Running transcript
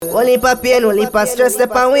Only pa pain, only pa stress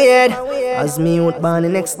up on we head. As me out born the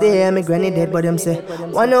next day, me granny dead, but them say,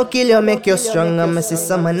 wanna kill you, make you stronger. Me see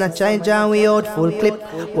some man a try jam we out, Fullklipp,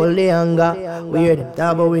 hold the anger. We hear them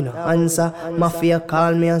talk, but we no answer. Mafia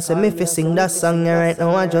call me and say, me fi sing that song right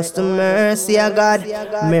now. I just to mercy of God,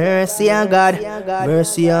 mercy of God,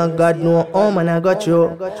 mercy of God. No, oh man, I got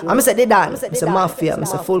you. I me say the dance, me say Mafia, me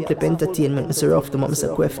say Fullklipp Entertainment, me say rough them up, me say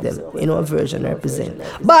quiff them. You know a version represent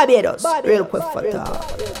Barbados, real quiff for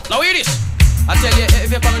talk. Now hear this. I tell you,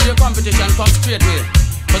 if you come into your competition, come straight way.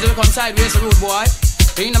 Cause if you come sideways, a rude boy,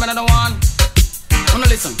 you ain't another one. Wanna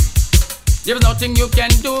listen? There's nothing you can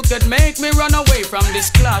do could make me run away from this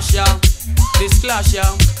clash, yeah. This clash, yeah.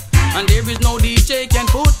 And there is no DJ can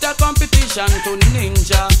put the competition to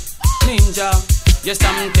Ninja, Ninja. Yes,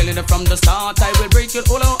 I'm telling you from the start, I will break your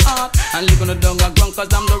whole heart and live on the dung and ground,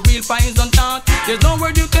 cause I'm the real fines on top. There's no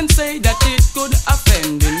word you can say that it could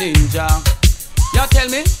offend the Ninja. You tell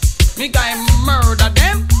me guy murder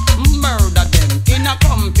them. In a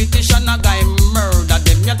competition, a guy murder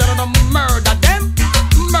them. You tell them murder them.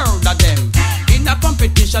 In a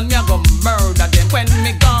competition, me a go murder them. When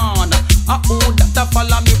me gone, who that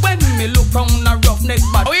follow me? When me look round a rough neck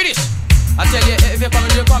bad. Oh, hear this. I tell you, if you come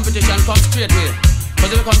into your competition, come straight way.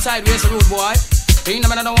 Cause if you come sideways, a rude boy, you ain't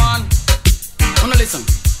another one. Wanna listen?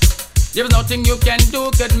 There's nothing you can do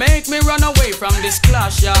could make me run away from this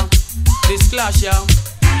clash, yeah. This clash, yeah.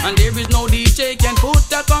 And there is no DJ can put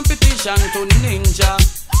the competition to Ninja,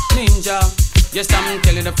 Ninja. Yes, I'm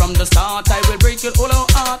telling you from the start, I will break your whole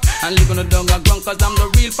heart and live on the dung and ground, cause I'm the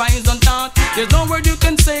real fines on top. There's no word you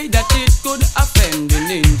can say that it could offend the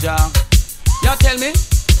Ninja. You tell me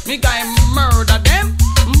guy murder them.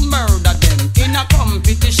 In a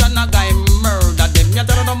competition, a guy murder them. You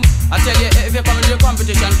tell them, I tell you, if you come into your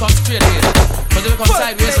competition, come straight here. Cause if you come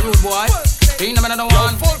sideways, rude boy, you ain't another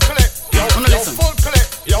one. Wanna listen?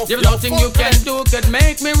 There's nothing you can do could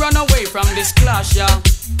make me run away from this clash, yeah.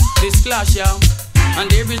 This clash, yeah. And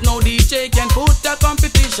there is no DJ can put the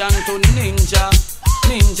competition to Ninja,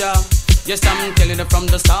 Ninja. Yes, I'm telling you from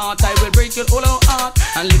the start, I will break your whole heart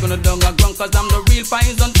and live on the dung and ground, cause I'm the real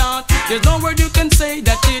fines on top. There's no word you can say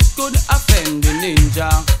that it could offend the Ninja.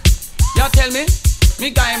 You tell me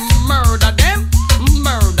guy murder them.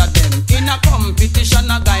 In a competition,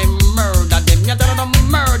 a guy murder them. You tell them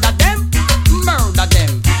murder them.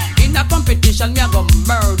 In a competition, me a go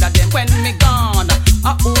murder them. When me gone,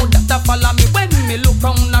 who that follow me? When me look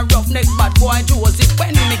round a rough neck bad boy Joseph.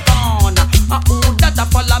 When me gone, who that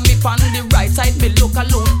follow me on the right side? Me look a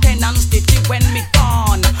Lieutenant Stitty. When me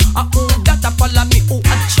gone, who that follow me? Who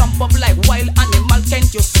a jump up like wild animal?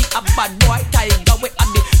 Can't you see a bad boy tiger? We are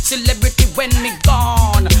the celebrity. When me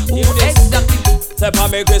gone, who exactly? Step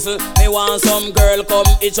on me gristle, me want some girl come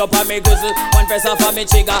itch up on me gristle. One press off on me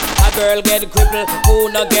trigger, a girl get crippled.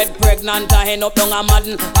 Who no get pregnant, a hen up down a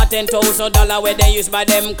madden. A $10,000 where they use by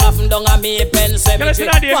them coffin down a me pen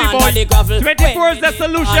cemetery. One body gravel. 24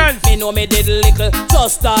 Zessolutions. Me know me did little,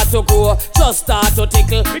 just start to grow, just start to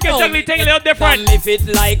tickle. We can certainly take a little different. Me fit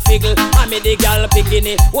like figgle, and me the gal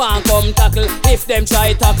bikini. One come tackle, if them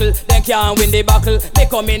try tackle, they can't win the battle. They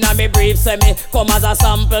come in and me brief, say me come as a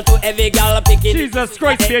sample to every gal picking. Jesus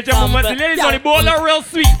Christ, major moment. The ladies on the board are real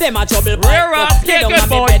sweet. Them a trouble rare ass, get good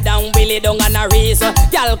boy. Bed down, Willie down and a race.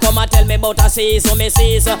 Y'all come and tell me about a season, me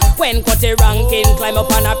season. When cut the ranking, climb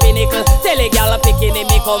up on a pinnacle. Tell a gal picking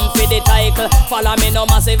me come for the title. Follow me no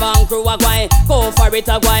massive and crew a guy. Go for it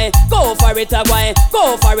a guy, go for it a guy,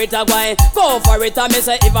 go for it a guy, go for it a me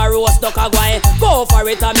say if a roast duck a guy. Go for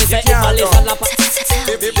it a me say if a lizard lap.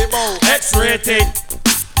 X-rated.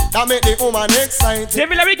 That make the woman excited.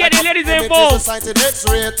 Jimmy, let me get the ladies involved.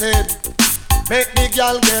 X-rated. Make the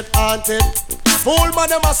girl get haunted. Fool man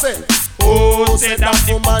them a say, oh, say that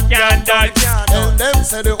woman can done. Tell them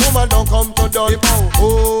say the woman don't come to done.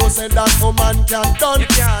 Oh, say that woman can done.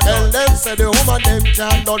 Tell them say the woman them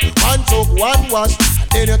can done. One took one wash,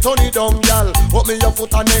 then you turn it down, gal. Put me your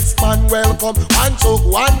foot and next man welcome. One took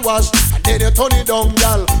one wash, then you turn it down,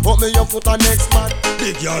 gal. Put me your foot and next man.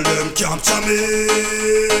 The girl them capture me.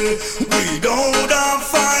 We don't have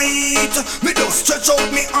fight. Me just stretch out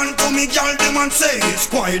me hand to me girl them and say it's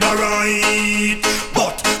quite alright.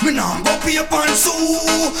 But me nah go pay pan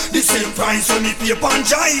sue. The same price when me pay pan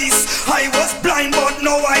jice. I was blind but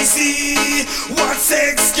now I see what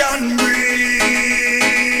sex can bring.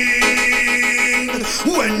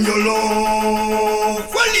 When you love,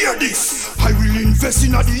 well hear this. I will invest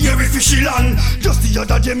in a the airy fishy land. Just the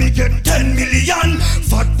other day me get 10 million.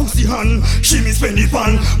 Fat pussy hand, she me spend it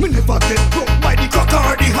pan. Me never get broke by the crack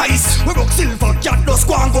or the ice. We broke silver cat does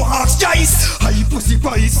go and go ask Jice. High pussy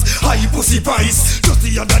price, high pussy price. Just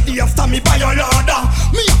the other day after me buy a ladder.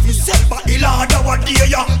 Me have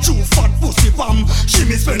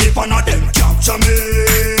and them capture me.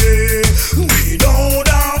 Without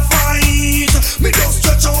a fight, me just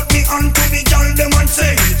stretch out me hand to me girl them and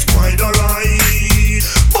say it's quite alright.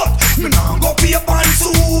 But me nah go pay pants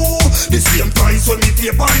too. The same price when me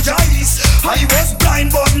pay pan Jice. I was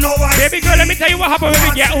blind but now I baby girl, let me tell you what happened when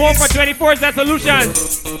we get home for 24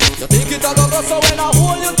 Zessolutions. You think it a go so when I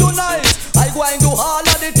hold you tonight, I go and do all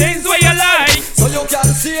of the Things where you like. so you can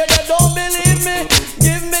see they don't believe me.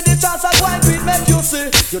 Give me the chance I go and do it, make you see.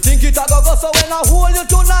 You think it a go so when I hold you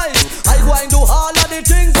tonight, I go and do all of the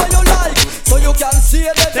things where you like, so you can see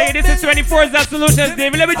they don't Say this is 24 Zessolutions,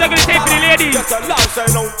 David. Let me juggle the tape for the ladies.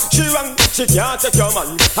 She wrong, she can't take your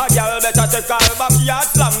man. A girl better take her backyard,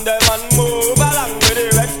 slam them and move along with the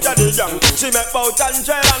rest of the young. She make bout and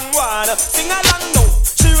trail and one. Sing along now.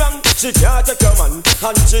 She wrong, she can't take your man,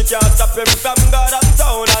 and she can't stop him from God and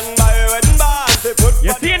town and buy red band.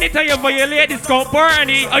 You see anytime you buy your ladies come burn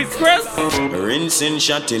the ice crest? Rinsing,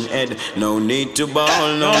 shot in head, no need to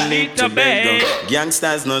ball, no need to beg.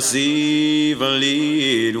 Gangsters no see even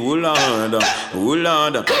lead. Oh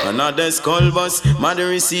Lord, another skull bus, mother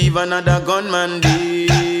receive another gunman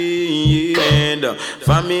dead.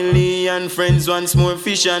 Family and friends once more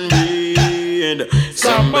fish and bread.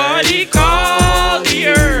 Somebody call the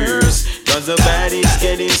earth, cause the body's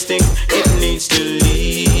getting stink, it needs to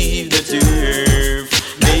leave the turf.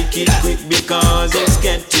 Make it quick because it's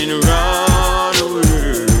getting rather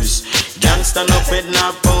worse. Gangsta no pet,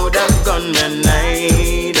 no powder, gunmen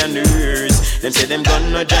night and nurse. Them say them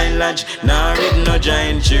gun no giant lodge, nah read no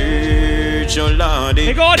giant church, oh lordy.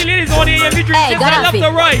 They go all the ladies on the every drink, Hey, left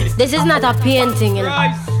to right. This is not a painting, you know.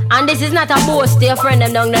 Right. And this is not a boast to your friend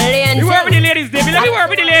them down the lane. You work with the ladies, David. Let me work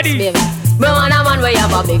with the ladies. Baby. Me want a man where you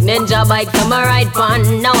have a big ninja bike to my right pan.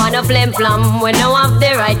 Now want a flim flam when I have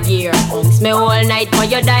the right gear. Bounce me all night for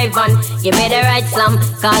your dive on. Give me the right slam,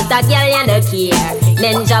 cause that girl you no care.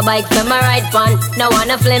 Ninja bike to my right pan. Now want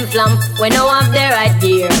a flim flam when I have the right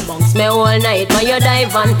gear. Bounce me all night for your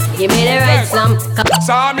dive on. Give me the right slam.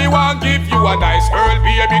 So me want give you a nice girl,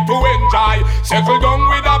 baby, to enjoy. Settle down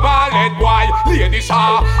with a ballad boy. Ladies,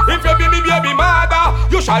 if you be me baby mother,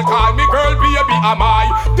 you shall call me girl, baby, am I?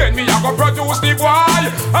 Then me a go produce the boy,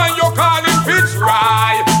 and you call him Fitz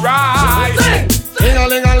right. Sing,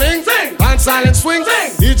 ding-a-ling-a-ling, sing, and silent swing,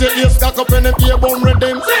 sing. DJ ears stuck up in the ear bone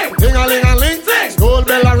rhythm, sing, ding-a-ling-a-ling, sing, school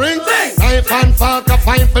bell a ring, sing, knife and fork a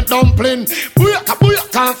fine for dumpling. Booyaka,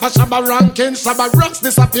 booyaka, for Shabba ranking, Shabba rocks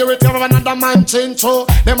disappear with you another man change. So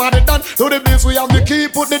them are the done to the biz, we have the key,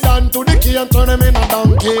 put the down to the key and turn them in a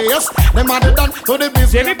donkey. Yes, them are the done to the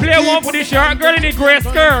biz. Let me play one for the short girl in the grey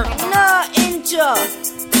skirt. No intro,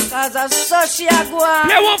 cause I'm so she a go on.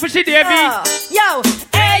 Play one for she, Davey. Yo,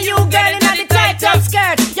 hey you girl in the tight up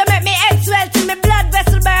skirt, you make me head swell till me blood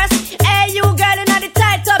vessel burst. Hey you girl in the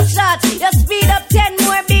tight up shorts, you speed up 10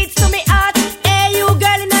 more beats to me heart. Hey you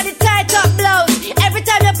girl in the tight up blouse, every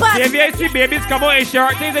time you pass. Davey, I see babies come out in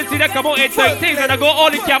short things and see them come out in tight things and I go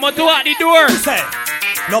all the camera to at the door.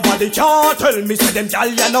 Nobody can tell me say them gal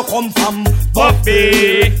ya no come from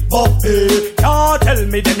Buffy. Can't tell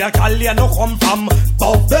me them ya gal ya no come from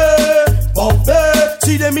Buffy.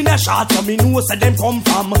 See them in a shot so me know say them come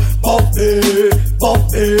from Buffy.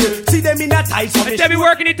 See them in a tight so me tell me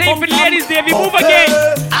working the tape for the ladies, Davey. Move again.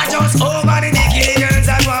 I just over the bikini girls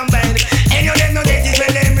at one bed. And you them no get it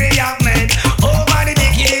when them react, man. Over the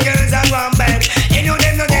bikini girls at one bed. And you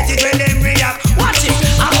them no get it when them react. Watch it.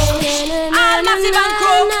 All massive and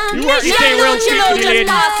crew. You work the thing real sweet for the ladies.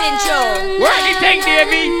 Work the thing,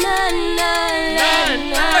 Davey.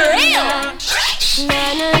 For real.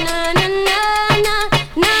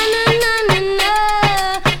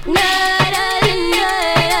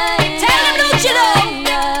 Tell them don't you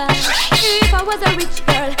know. If I was a rich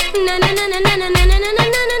girl,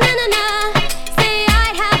 say I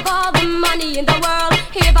have all the money in the world.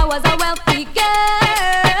 If I was a wealthy girl,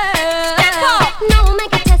 no man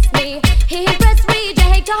can test me. He press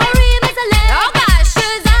reject or even select. Oh gosh,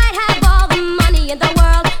 'cause I have all the money in the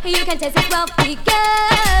world. You can test this wealthy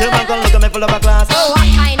girl. You man come look at me full of a class. Oh, what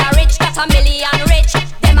kind of rich got a million rich?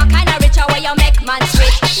 Them a kind of richer where you make man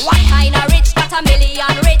switch. What kind of rich got a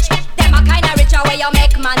million rich? Them a kind of richer where you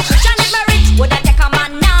make man switch. And if me rich, woulda take a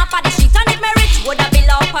man now for the street. And if me rich, woulda build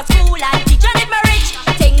up a school and teach. And if me rich,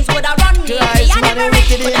 things woulda run neatly. And if me rich,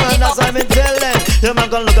 woulda live up. That's what I'm telling. You man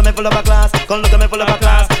come look at me full of a class. Come look at me full of a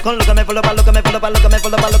class. Come look at me full of a, look at me full of a, look at me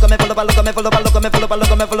full of a, look at me full of a, look at me full of a, look at me full of a,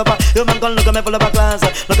 look at me full of a. You man come look at me full of a class.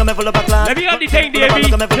 Look at me full of a class. Let me up the thing, Davey.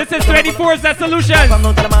 This is 24 Zessolutions. From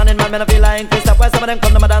noon to the morning, man, I feel like Chris. Why some of them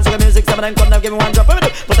come to my dance with music, some of them come to give me one drop.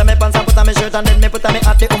 Put on my pants and put on my shirt and then me put on my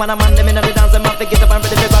hat. The woman and man, them in the dance, them have to get up and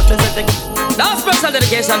ready to back. Now special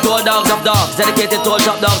dedication to all dogs of dogs, dedicated to all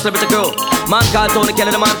top dogs, celebrity crew. Man called Tony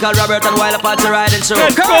Kelly, the man called Robert, and while Apache riding show.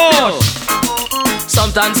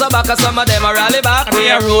 Sometimes I back, some of them are rally back.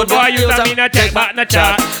 We a road boy, you tell me not take back no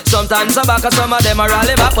chat. Sometimes I back, some of them are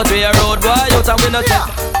rally back, but we a road boy, you tell me not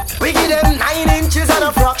take. We give them 9 inches and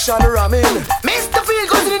a fraction ramming. Mr. Field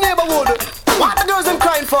goes to the neighborhood. What the girls them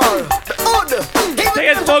crying for? Say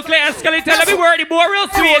it's Fullklipp and Skeleton, let me word the boy real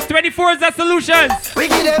sweet. 24 Zessolutions. We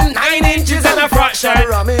give them 9 inches and a fraction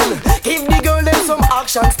ramming. Give the girl them some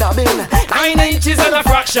action stabbing. 9 inches and a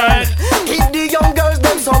fraction. Give the young girls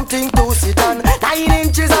them something to sit on. 9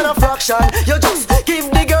 inches and a fraction. You just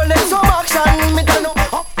give the girl them some action. Me don't know.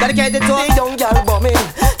 Dedicated to the young girl bumming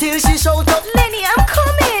till she shout up, Lenny, I'm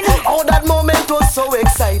coming. Oh, that moment was so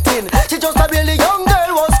exciting. She just a really young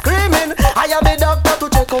girl was screaming. I am a doctor to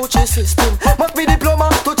check out she system. Must be diploma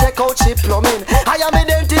to check out she plumbing. I am a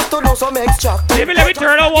dentist to do some extract. Let me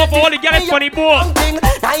turn it off all the girl is funny boy.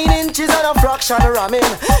 9 inches and a fraction ramming.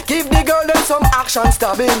 Give the girl them some action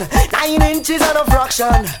stabbing. 9 inches and a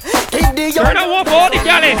fraction. Give the young turn it off all the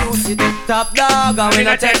girl. Top dog and we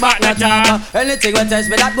not take back no job. Anything we test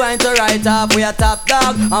me that going to write up. We a top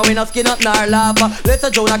dog and we not skin up nor laugh. Little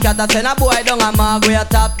Jonah cat a send a boy down a mag. We a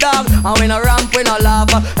top dog and we no ramp, we no laugh.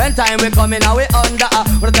 And time we coming and we under.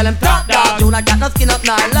 We tell him top dog. Jonah cat no skin up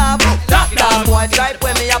nor laugh. Top dog boy stripe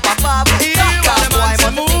when me a pop up. Top dog boy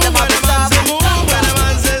must think them have to stop.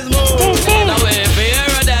 Now if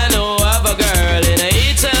you're than who have a girl in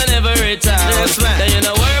each and every town, then you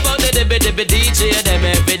know worry about the dibby DJ. Them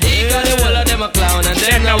every day, cause the whole of them a clown and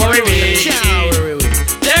them no worry me.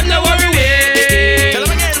 Them no worry me.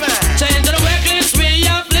 Change the reckless way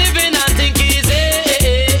of living and think easy.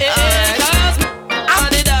 Cause I'm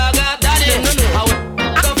the dog of daddy.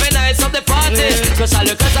 I go for nice of the party. Special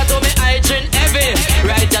request to me I drink heavy.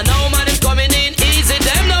 Right now man is coming in easy.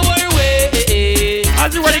 Them no worry.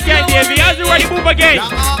 As you ready again, Davey? As you ready move again?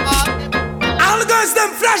 All the girls them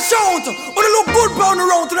flash out. But they look good pound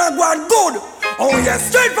around to that one good. Oh yes,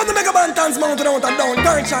 straight from the Mega Bantans mountain out and down,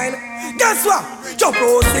 girl shine. Guess what? Just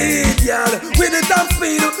proceed, y'all. With the top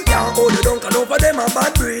speed, y'all hold the dunk and over them a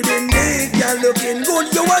bad breeding. Y'all looking good,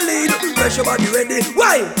 you a lead. Fresh your body ready.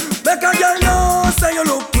 Why? Make a girl know, say you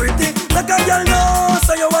look pretty. Make a girl know,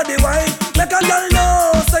 say you are the wine. Make a girl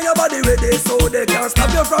know, say your body ready, so they can't stop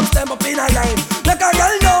you from step up in a line. Make a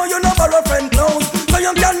girl know you no borrow friend clothes, so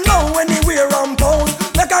you can know anywhere and pose.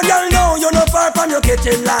 Make a girl know you no far from your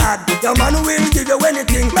kitchen lad. Your man will give you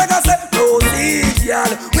anything. Make a say proceed,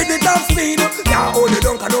 y'all. With the top speed, y'all hold the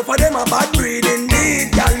dunk and over them a bad breeding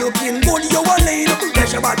need. Y'all looking good, you a lead.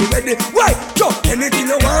 Fresh your body ready. Why? Sure, anything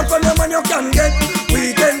you want from your man you can get.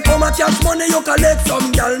 Weekend come and cash money you collect.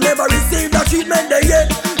 Some y'all never receive that treatment they yet.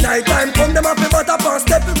 Night time come them up a butter per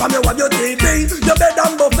step. From you have your TV, your bed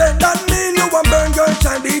and buffet. That mean you want burn your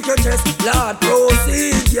shine, beat your chest. Lord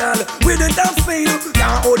proceed, y'all. With the top speed,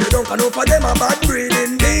 y'all hold the dunk and over them a bad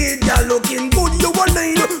breeding need. Y'all looking good, you a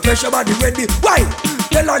lead. Fresh your body ready. Why?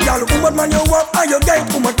 Tell a girl who what man you want and you get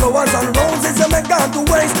who much flowers and roses you make down to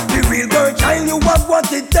waste. The real girl child you have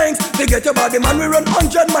what it takes. Forget your body man, we run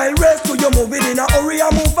 100-mile race. So you move it in a hurry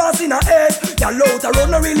and move fast in a haste. Y'all out a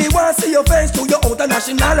road no really want see your face. To your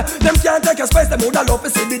international, them can't take your space. Them woulda love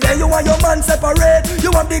to see the day you and your man separate.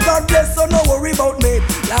 You have the God bless so no worry about me.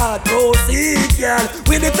 Lord proceed girl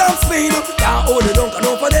with the top speed. Y'all hold it down and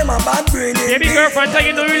over them a bad brain. Baby girlfriend tell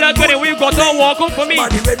you no real good and we've got to walk up for me.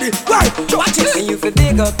 Body ready, right? Watch it and you feel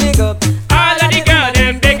big up. All of the girl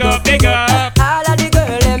them big up. All of the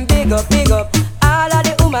girl them big up. All of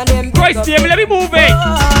the woman them big up. Right, Steve, let me move it.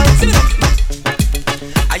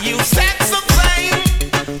 Are you sex or flame?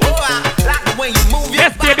 Oh, I like the way you move your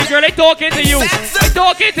yes, baby girl, they talking to you. They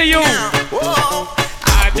talking to you. Whoa,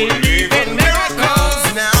 I believe in miracles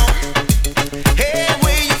now. Hey,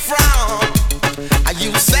 where you from? Are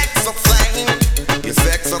you sex or flame? You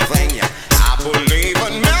sex or flame, yeah. I believe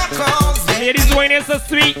in miracles. Ladies, when it's so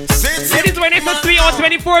sweet. Ladies, when it's so sweet on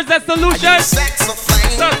 24 Zessolutions.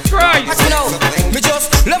 Subscribe. Me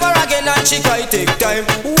just love her again and she cry take time.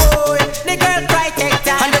 Whoa, the girl cry take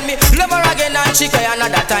time. And then me love her again and she cry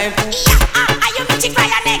another time. Are you bitch cry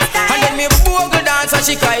next time? And then me bogle dance and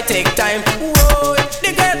she cry take time. Whoa,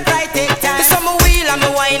 the girl cry take time. So me wheel and me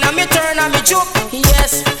wine and me turn and me joke.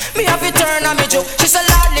 Yes, me have to turn and me joke. She say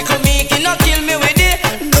Lord little me, can not kill me with it.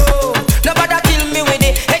 No, nobody kill me with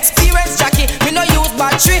it. Experience Jackie, me no use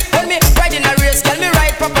battery. When me ride in a race, girl me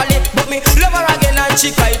ride properly. But me love her again and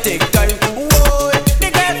she cry take time. Whoa, the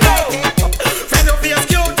girl cry take time. From your face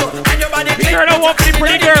cute and your body clean. Girl, don't walk for the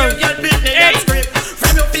pretty girl. Hey.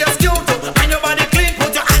 From your face cute and your body clean.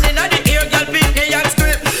 Put your hand in the ear, girl, beat me and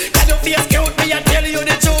scream. Can your face cute, me I tell you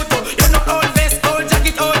the truth. You know all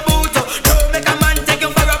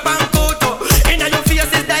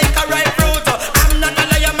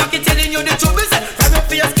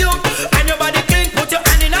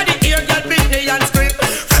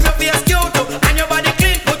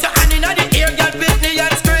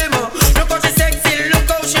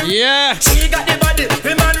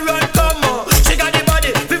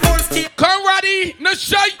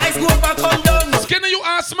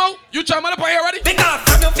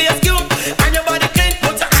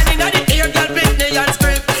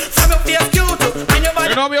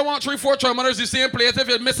got 3-4 troublemakers, the same place. If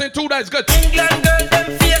you're missing 2, that's good. England girl,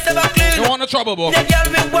 them face ever clean. You want no trouble, boy. The girl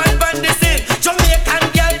with one band the scene.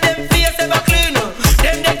 Jamaican girl, them face ever clean.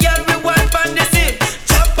 Them the girl with one band the scene.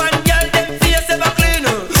 Japan girl, them face ever clean.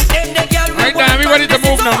 Them the girl with right now, we ready to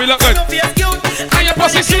move now. We look good. And your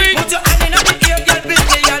pussy sweet. Put your hand in the ear, girl,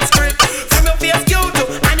 Britney and script. From your face cute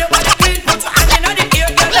and your body clean. Put your hand in the ear,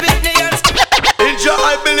 girl, Britney and script. In Jah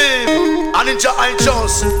I believe, and in Jah I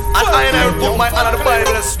trust, and I will put my hand on the Bible.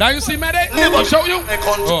 Now you see medic? I'll show you.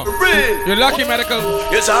 You're lucky, medical.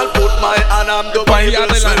 Yes, I'll put my hand on the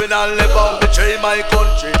Bible, swearing I'll never betray my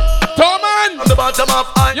country. Toman! On the bottom of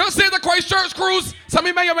I. You see the Christchurch cruise? Some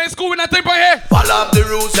of you in school when I think by here. Follow the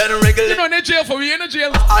rules and regulations. You know in the jail for we in the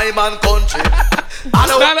jail. I'm on country. I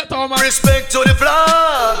know respect to the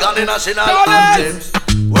flag and the national anthems.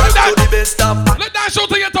 Work to the best of. Let that show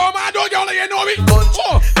to you, Toman. Don't you know me?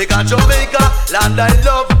 They got Jamaica, land I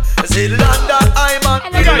love. See the land that I'm on.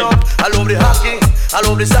 I love the hockey, I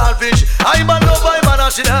love the saltfish. I'm a love, I'm a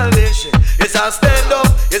national dish. Yes, I stand up,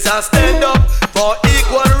 yes, I stand up for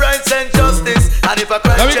equal rights and justice. And if I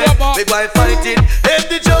crime check, we go and fight it. If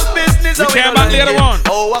the just business, we can't back later on.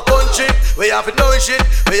 Our country, we have to nourish it.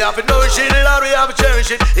 We have to nourish it, Lord, we have to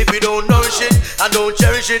cherish it. If we don't nourish it and don't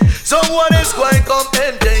cherish it, someone is going to come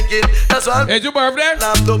and take it. That's why it's your birthday.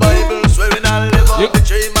 I'm the Bible, swearing I'll live on the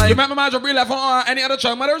tree. You remember my job left on any other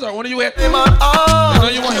child mothers or one of you here? You know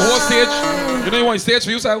you want your whole stage. You know you want your stage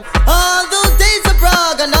for yourself. All those days of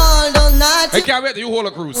Prague and all those nights. Hey, can't wait till you hold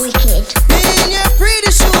a cruise. Wicked. In your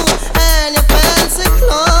pretty shoes and your fancy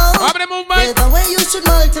clothes. How many movements? The way you should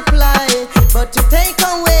multiply, but to take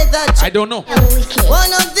away that. I don't know.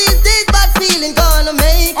 One of these days, bad feeling gonna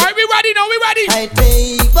make. Alright, we ready now. We ready. I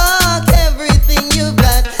take back everything you've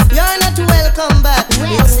got. You're not welcome back.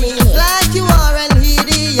 It seems like you are an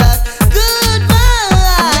idiot.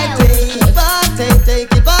 Goodbye. Take it back,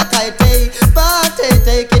 take it back. I take back,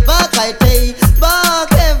 take it back. I take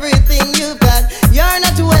back everything you've got. You're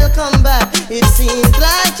not welcome back. It seems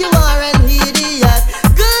like you are an idiot.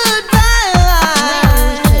 Goodbye.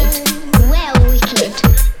 Well, wicked.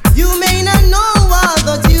 You may not know all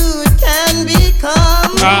that you can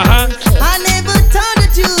become. Unable to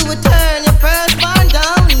that you would turn your firstborn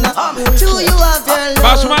down. True, you have your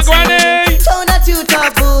love. Show that you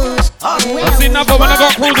taboo. I've seen enough of when I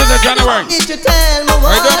got cruises in January. Did you tell me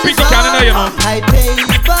I don't pick the Canada, you know. I pay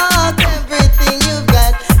back everything you've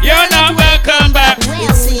got. You're not welcome back.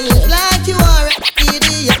 It seems like you are an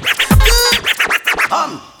idiot.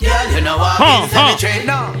 Girl, you know what? No.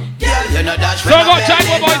 Girl, you know that. So got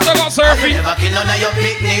Jaguar boys, so got Surfy.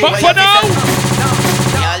 But for now,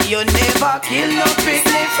 girl, you never kill no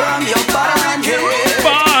picnic from your body.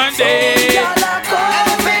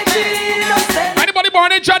 Anybody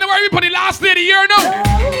born in January? For the last day of the year now.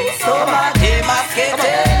 So my day basket.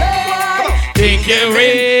 Think you're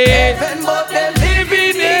real. But they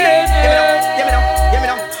living in. Give me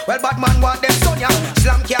now. Well, bad man want them Sonia.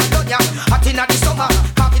 Slam can't done ya. Hot in the summer.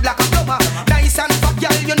 Pop it like a plumber. Nice and fat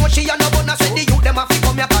girl. You know she and no bonus. Said the youth them have to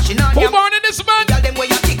come here passion on. Who born in this month? Girl, them way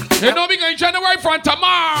you think. You know we going January from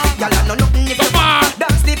tomorrow. Girl, I know nothing if you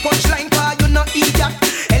dance the punchline car. You no idiot.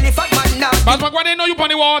 Elephant man now. But my granny know you on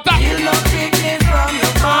the water. You no picnic from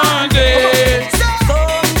your Monday.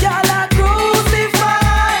 Some girl a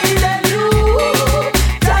crucified and you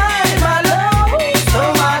time alone.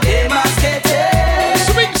 Some of them are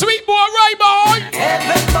skating. Sweet boy, right boy.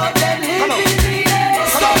 Heaven but them living in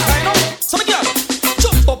some girl,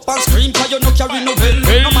 jump up and scream 'cause you no carry no bell.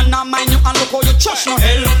 No man not mind you and look how you trash no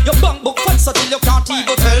hell. Your bank book fat so till you can't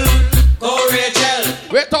even tell. Go Rachel.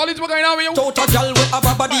 Wait, all this going on with you? Total girl with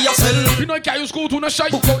a body yourself. You know you carry school to no shy.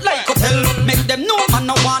 Book out like hotel. Make them know man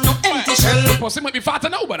no want no empty shell. Pussy might be fatter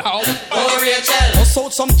now, but how? Oh Rachel. Bust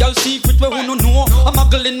out some girl secret where who no know. A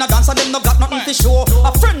muggle in a dance and them no got nothing to show.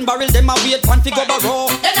 A friend barrel them a wait pan fi go barrow.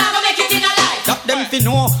 They not gonna make it in a life. Got them fi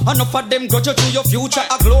know. Enough of them grudge you to your future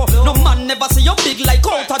a glow. No man never see you big like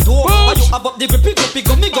out a door. Are you above the grippy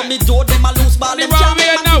gummy door. Them a loose ball. Them jam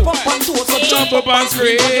and keep up and toe. So jump up and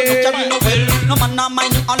scream. You no carry no well. No man not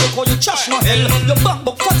mind you and look how you trash no hell. Your bank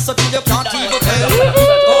book fat so till you can't even tell.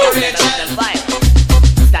 Oh Rachel.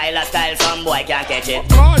 Style, some boy can't catch it.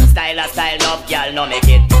 Style, no girl no make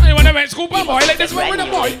it. You wanna make school boy like this one with a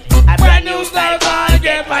boy. A brand new style for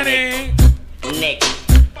get money. Nick.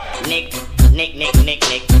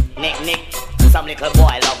 Some little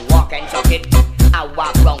boy love walk and chuck it. I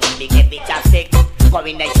walk round with big heavy chopstick. Go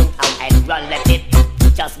in the shoot out and run left it.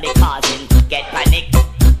 Just because him get panic.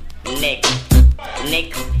 Nick.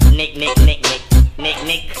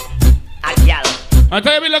 A gal. I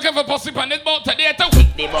tell you we looking for pussy on this boat today too.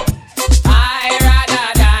 Pick the book.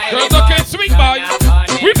 Girls looking sweet boy.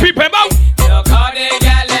 We people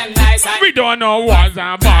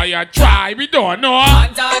you try, we don't know. We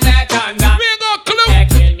ain't got clue.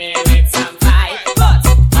 Kill me with some fight, but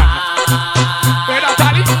Where that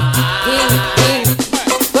Tally?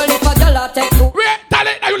 well, if a girl a take to Where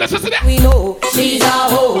Tally? Are you listening to that? we know she's a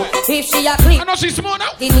hoe. If she a clean, I know she's smart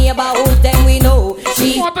now. the neighborhood, then we know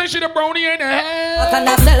she. More than she the brownie in the head. What can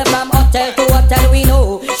I sell from hotel to hotel? We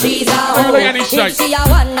know she's a hoe. If she a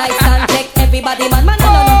one night stand, take everybody man. No,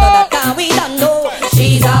 that can we don't know.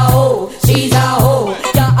 She's a hoe. She's a hoe.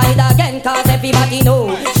 You hide again 'cause everybody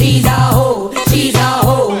know. She's a hoe. She's a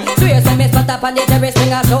hoe. Swear some miss up on the terrace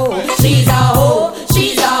bring a show. She's a hoe.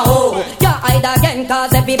 She's a hoe. You hide again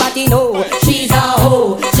 'cause everybody know. She's a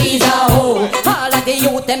hoe. She's a hoe. All of the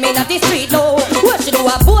youth them in the street know. What she do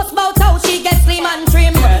a boast about how she get slim and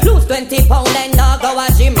trim. Lose 20 pounds and now go a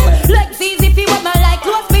gym. Legs easy if you want my like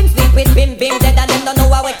close pin. Sleep with bim dead and them don't know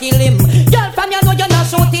how we kill him. Girl from you know you're not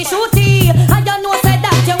shooty. And you know said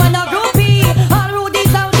that you want a groupie. All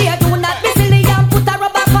rudies out there do not be silly and put a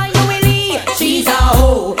rubber on your willy. She's a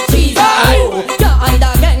hoe. She's a hoe. You hide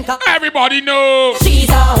again 'cause everybody know. She's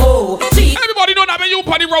a hoe. Everybody know that when you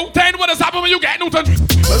on the road 10, what has happened when you get Newton?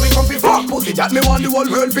 When we come to fuck pussy, that me want the whole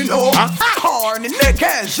world to know. Horn in the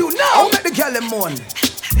girls, you know. Make the girl them moan.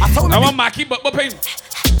 I want Mackie but pain.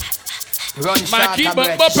 Run Mackie shot but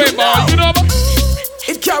and pain, boy. You know.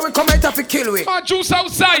 It carry come out of a kill we. My juice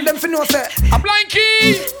outside. And them fi know say a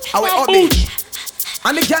blankie. I will booch.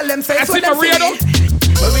 And the girl them say I so see them Maria though.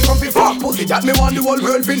 When we come to fuck pussy, that me want the whole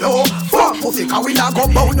world to know. Fuck pussy, 'cause we not go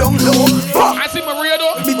bow down low. Fuck. I see Maria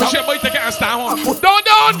though. Push your boy take it and stand on.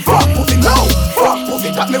 Down. Fuck pussy now. Fuck pussy,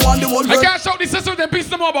 that me want the whole world. I can't shout the sisters and piece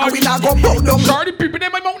them up. And we not go bow down. Sorry, people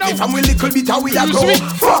in my mouth now. If I'm a little bit how we are go.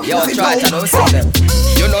 Fuck yo, pussy try now. to know something.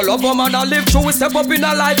 You know love woman and live through. We step up in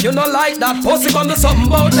a life. You know like that. Pussy come to something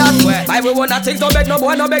about that way. I will wanna think don't beg no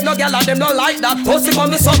boy, no beg no girl, and them don't like that. Pussy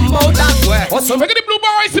come to something about that way. Also, look at the blue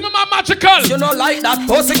bar, I see my magical. You know like that.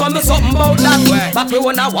 Pussy come to something about that way. But we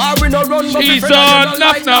wanna war, we no run. She's on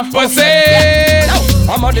enough pussy.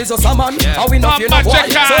 I'm on this a man, and we not feel no boy.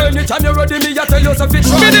 So anytime you're ready, me I tell you something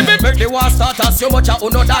try. Make the war start as so much I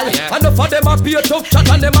uno die. And enough of them a be a tough chat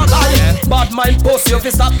and them a lie. Bad mind pussy, if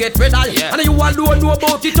you stop get red eye. And you want to know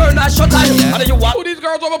about it, turn that shut eye. And you want who these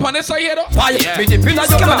girls over on this side here though? Fire, me dip in a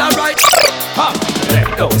your brother right. Ha,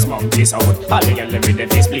 let those monkeys out. All the girls with the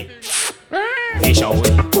face bleed. Fish out.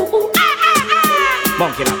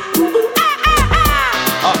 Monkey now.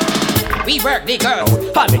 We work the girls.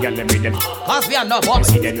 All the girls with them. Cause we are not one.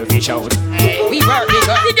 See them you fish out. We work the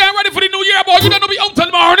girls. We get ready for the new year, boy. You don't know be out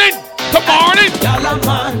till morning. Till morning. Girl and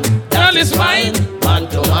man, girl is mine. Man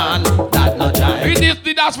to man, that not time. We did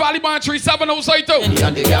the Das Valley Band 37 outside too.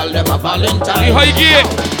 And the girl them a Valentine. The high gate.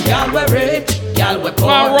 Girl we rich, girl we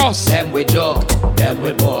poor. Ross. Them we joke, them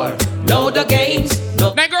we poor. Know the games.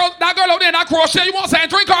 That girl out there, that crochet, you want to say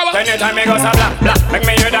drink her? Anytime me go sa blanc, make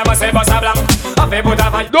me hear them a say boss a blanc.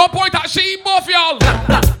 Don't point at she, both y'all.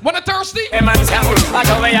 Wanna thirsty? Hey man, I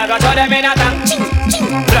told me I got to them in a tank.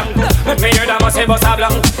 Make me hear them a say boss a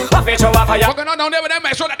blanc. I feel show a fire. Walking on down there with them,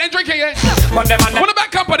 make sure that they drinking, yeah. When the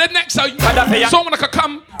back up on the next side, someone can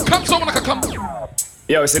come, someone can come.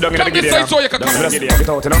 Yo, sit down in the Come giddy this now. side so you can come. Talk it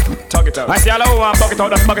out, you know? Talk it out. I see all who want buck it out,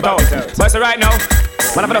 just buck it out. But it's right now.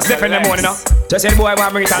 Man, I'm just different in the morning now. Just say the boy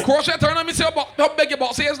want bring it out. Crochet turn on me, say how big your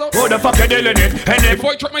box is though. Who the fuck you dealing it? And if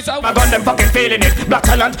before I trick myself, I got them fucking feeling it. Black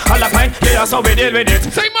talent, all of mine, yeah, that's how we deal with it.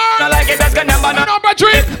 Say more. I like it, that's good number number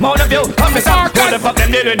 3. Mount of you, come this out. Who the fuck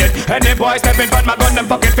them dealing it? And if boy stepping front, my gun them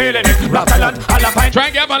fucking feeling it. Black talent, all of mine.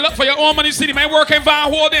 Try and get a look for your own money city, man. Working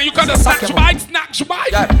van whole day. You got to snatch bite.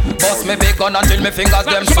 Yeah, bust me big gun until me fingers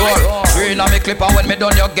them sore. Three in a me clipper when me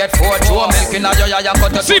done you get 4. Throw milk in a your yaya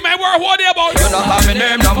cut a. See man, we're whole day boy. You don't have me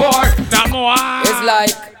name no more. No more. It's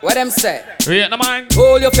like what them say. Yeah, no man.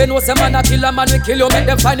 Fool you fin was a man a kill a man we kill you. Make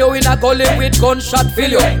them find you in a gully with gunshot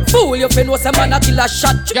fill you. Fool you fin was a man a kill a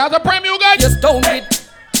shot. You got the premium guys. You stoned it.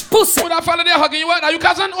 Pussy. Who that fella there hugging you? Are you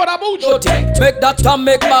cousin or that booch? Make that time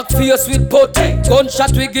make back face with putty.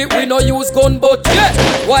 Gunshot we give, we no use gun but yeah.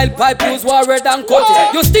 Wild pipe use war red and cut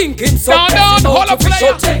it. You stinking so down, hold up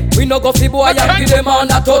player. We no go fi boy and kill them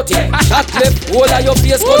on a totty. Shot left, hold of your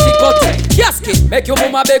face cutty. Casket, make your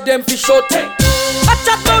mama beg them fi shut it. I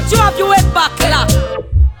chat about you have your head back lock.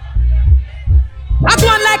 I go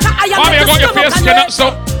on like I am. Mommy, I got your face skin up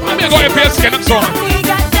so. Mommy, I got your face skin up so.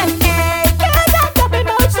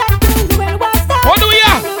 What do we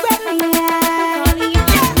have?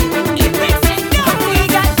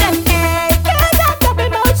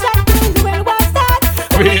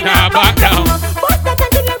 We not back down.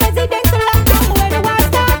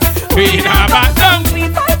 We not back down.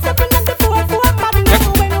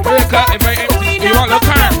 You want the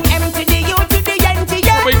car?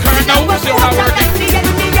 We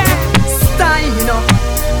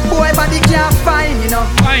know.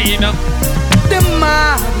 Fine. The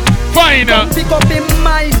man. Fine. Come pick up him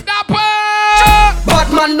mind.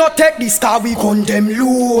 Bad man not take this car, we condemn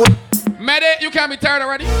load. Mede, you can't be tired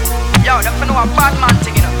already. Yo, that's know a bad man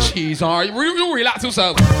thing, you know. Jeez, alright, you relax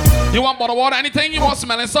yourself. You want bottle water, anything? You want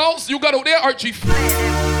smelling salts? You got out there, art chief.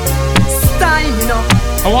 Time, you know.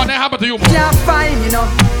 I want that happen to you, boy. Can't find, you know.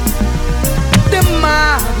 The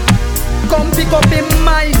man. Come pick up him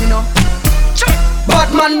mind, you know.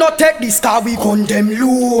 Bad man not take this car, we condemn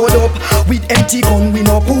load up. With empty gun, we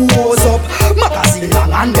no pose up. Magazine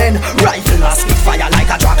long and then rifle and spit fire like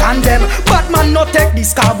a dragon them. Bad man not take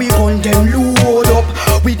this car, we condemn load up.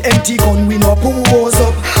 With empty gun, we no pose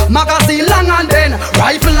up. Magazine long and then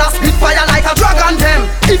rifle and spit fire like a dragon them.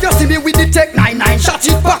 If you see me with the Tech 99, shot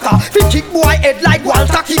it backer. Fit kick boy head like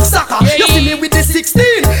Walter kick soccer. You see me with the 16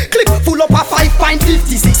 clip full up a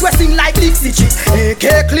 5.56. Westing like Dixie chicks.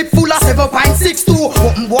 AK clip full of 7.62.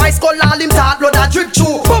 Open boys call all him tart blood a drip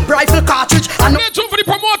through. Pump rifle cartridge and no for the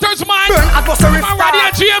promoters, man. Burn adversary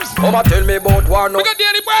star. James. Come and tell me about war no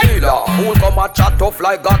dealer. Fool come and chat tough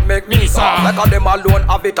like God make me sound. Like a them alone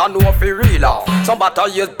have it and no fi realer. Some battle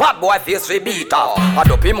years bad boy face fi beater. I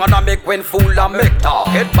dope him and I make when fool and make talk.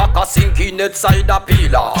 Head back a sink in head side a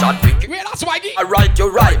peeler. Chat wicked. Wait, that's why I write you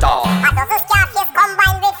writer. I just can't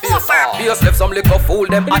combine with facer. Beers left some liquor fool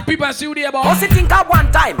them. The people see you there, boy. Must you think at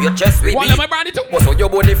one time your chest with me. One of my brandy too. So your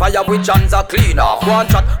body fire with chance a cleaner. One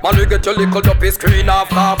chat, man we get your little up his screen off.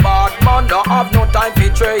 Car bad man don't have no time for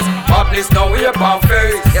trace. Badness no way pan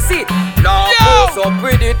face. You see, now pose up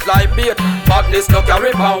with it like bait. Badness no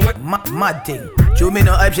carry pan with mad thing. She me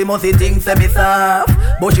no hype, she must think say me soft.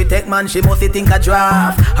 But she take man, she must think a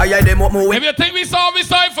draft. Higher them up more. If you think we saw this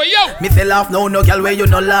time for you. Me say laugh no girl where you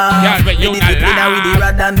no laugh. Yeah, but you no laugh. With the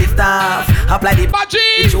rod and the staff. Apply the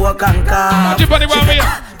Magic. Choke and cough. Magic body round here.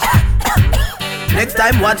 Next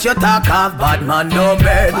time watch your talk off. Bad man no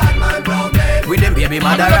bed. With them baby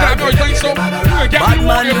mother. Bad man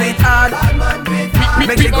do it hard.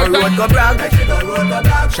 Make she go road go brag.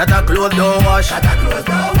 Shut a close door wash.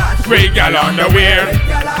 Free girl underwear.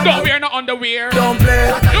 Don't wear no underwear. Don't play.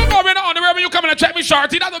 You go wear no underwear when you come in and check me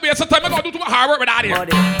shorty. That'll be a time I gotta do too much hard work with that here.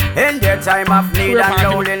 In their time of need and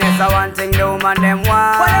loneliness, I want thing the woman them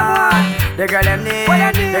want. The girl them need,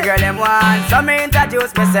 the girl them want. So me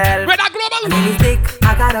introduce myself. With that global. My name is Dick.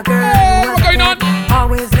 I got a girl. What's going on?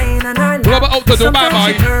 Always laying on her lap. Global out to Dubai,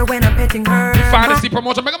 boy. Her when I'm petting her. Fantasy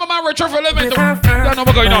promotion. Make up my man Richard for a living. Don't know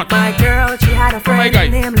what's going on. My girl, she had a friend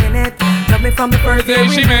named Lynette. Love me from the first day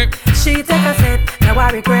we met. She took a sip, now I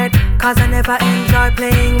regret. Cause I never enjoyed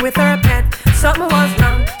playing with her pet. Something was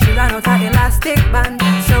wrong, she ran out her elastic band.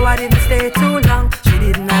 So I didn't stay too long. She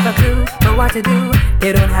didn't have a clue for what to do.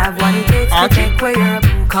 They don't have what it takes to take way up.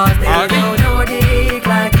 Cause they don't know dick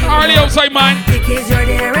like you. Arlie outside, man. Dick is your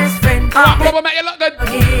dearest friend. Global make you look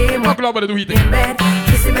good. What Global do he think? In bed,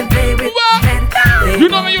 kiss him and play with men. You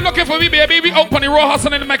know when you looking for me, baby, we open the road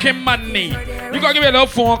hustling and making money. You gotta give me a little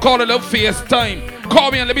phone call, a little FaceTime.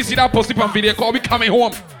 Call me and let me see that pussy on video. Call me coming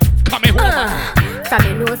home. Coming home. From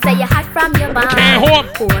you know say you hot from your mind. Came home.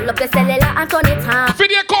 Pull up the cellular and turn it on.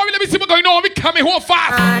 Video call me, let me see what's going on. We coming home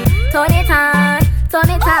fast. Turn it on, turn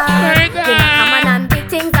it on. Right You know come on and big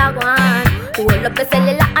things are one. Pull up the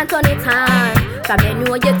cellular and turn it on. From you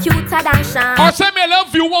know you're cuter than Sean. Or send me a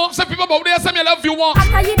love you want. Some people out there send me a love you want.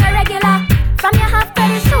 After you the regular. From your half to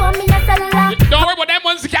the show me your cellular. Don't worry about them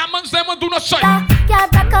ones, can't manage them ones, do not shut. Girl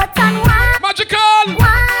back out and wine. Magical.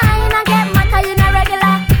 Wine and get mad cause you no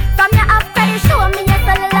regular. From your half to the show me your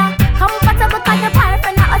cellular. Comfortable cause your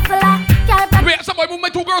boyfriend a hustler. Girl back. Wait, somebody move my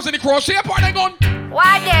two girls in the crochet part they gone.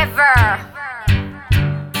 Whatever.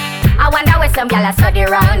 I wonder where some gyal a study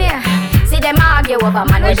round here. See them argue over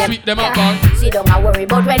man with them. Sweep them up, man. See don't a worry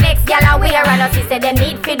about when next gyal a wear and us say they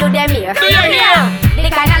need fi do them here. Do you hear? The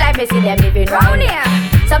kind of life me see them living round here.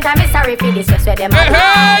 Sometimes it's sorry for this just where them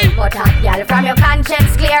hey. But hot gyal from your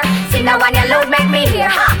conscience clear. See now when your load make me hear.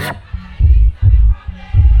 Ha.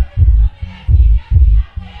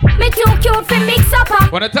 Me too cute fi mix up on.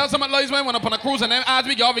 When I tell some lies, man, when I'm on a cruise and then as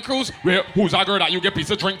we get off the cruise, well, who's that girl that you get piece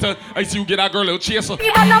of drink to? I see you get that girl a little chaser.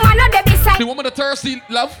 You no man no dey beside. The woman the thirsty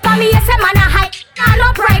love. For me yes a man a high. I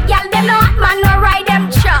no pride gyal them no hot man no ride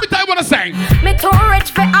them chop. Me tell you what I sing. Me too rich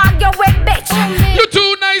fi argue with bitch. You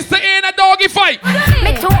too nice to end a doggy fight.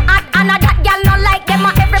 Me too hot and a that gyal no like them a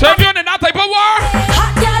everybody. So if you're in that type of war.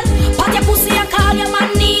 Hot gyal, pat your pussy and call your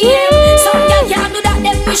man name. Some gyal can't do that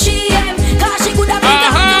them for shame. Cause she coulda been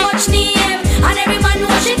too much name. And every man know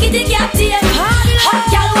she kitty cat tame. Hot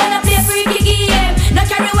gyal wanna play freaky game. No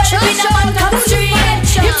carry well up in a man come straight.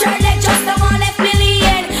 You turn like just a 1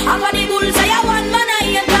 million. I'm on the bull say a one man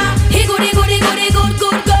I ain't. He good. So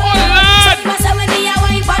you must have when me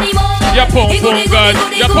Your pum pum good.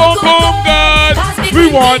 Your pum pum good.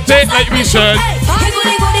 We want it like we should.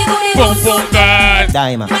 Pum pum good.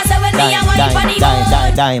 Daima.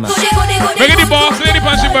 Make it the boss lady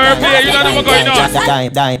punch your birthday. You don't know what's going on.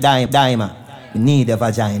 Daima. You need a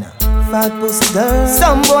vagina. Fat pussy girl.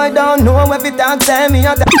 Some boy don't know if it talk tell me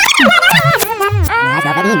a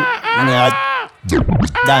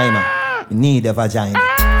Daima. You need a vagina.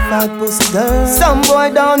 Fat pussy girl. Some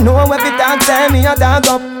boy don't know if it talk tell me a dog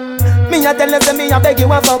up. Me a tell you say me a beg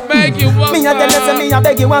you a fuck. Me a tell you say me a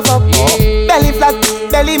beg you a fuck. Belly flat,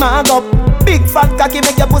 belly mag up. Big fat cocky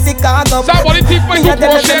make your pussy cock up. Somebody teach me to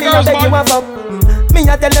crochet girls, man. Me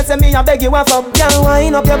a tell you say me a beg you a fuck. Girl,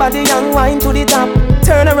 wind up your body and wind to the top.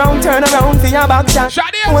 Turn around for your back shot.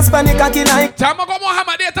 What's panic cocky like? Time I go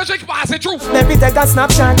Muhammad there to shake pass it truth. Let me take a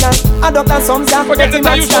snapshot now. Adopt a some zap. Forget the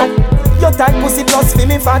time you shot. Your tight pussy plus fi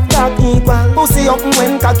me fat cock equal. Pussy up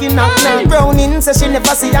when cocky knock knock. Browning say she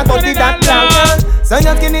never see a got the that down. So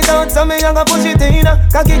you skin it out, so me a go push it in.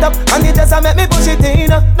 Cock it up and it just a make me push it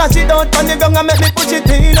in. Dash it out on the ground and make me push it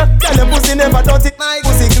in. Tell your pussy never dirty, my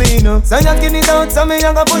pussy clean. So you skin it out, so me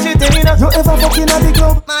a go push it in. You ever fucking at the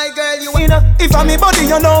club, my girl you in. If I'm me body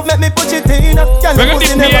you know make me push it in. Tell your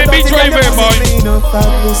pussy never dirty, tell your pussy clean. Fat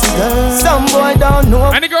pussy girl, some boy don't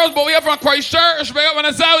know. And the girls, but we are from Christchurch. We are from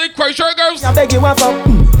the South Christchurch. Girls. I beg you a fuck.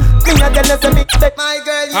 Me a tell you say me my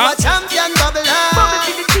girl, you a champion bubble.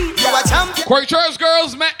 You a champion. Christchurch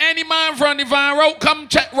girls met any man from the Van Road. Come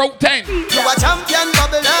check road 10. You a champion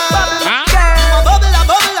bubble. Huh? You a bubble.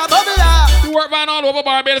 You work van all over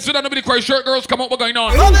Barbados. So that nobody Christchurch girls come up. What's going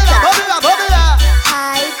on? Bubble.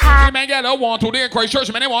 Hi. Man, get a want to there in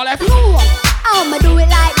Christchurch. Man, they want left. I'ma do it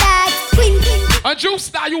like that. Queen. A juice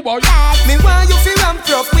style you boy. Me want you feel ramp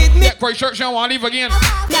rough with me. Yeah, Christchurch, you don't want to leave again.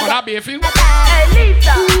 Will that be a few? Hey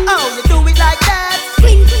Lisa, oh you do it like that.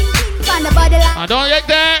 Queen, find the body like. I don't like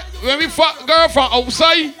that. When we fuck girl from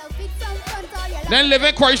outside, then live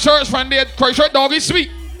in Christchurch from there. Christchurch dog is sweet.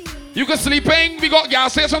 You can sleep in. We got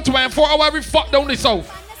gas station 24 hours every fuck down the south.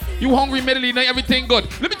 You hungry middle of the night, everything good.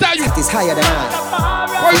 Let me tell you. It is higher than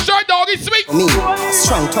I. Christchurch dog is sweet. Me,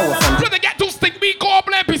 strong tower from. They get to stick me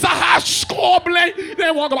cobbling, piece of hash cobbling.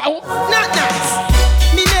 They walk about. Not nice.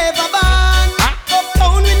 Me never ban.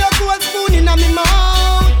 Uptown with no gold spoon in me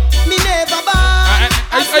mouth. Me never ban.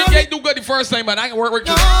 I get do good the first time, but I can work with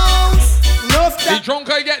you. The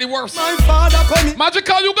drunk I get the worst. My father coming.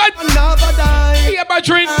 Magical, you good? Never die. Here, my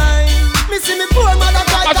drink. Me see me poor mother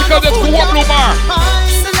cry. Magical, just go up blue bar.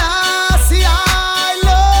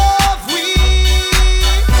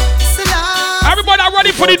 Everybody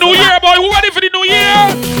ready for the new year, boy? Who ready for the new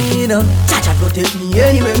year? Cha-cha protect me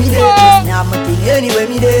anywhere me there. Just me have my thing anywhere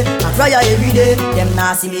me there. I cry every day. Them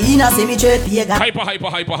nah see me in a semi-trade pagan. Hyper.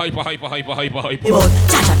 Cha-cha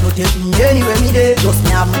protect me anywhere me there. Just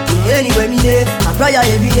me have my thing anywhere me there. I cry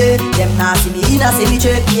every day. Them nah see me in a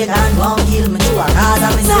semi-trade pagan. Won't kill me to a cause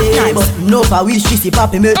I'm a say. But no for wish to see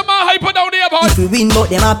papi me. Come on, hyper down there, boy. If we win, but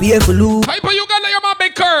them happy if we lose. Hyper, you got let your man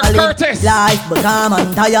big Curtis. Life, but I'm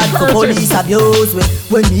tired for police abuse me.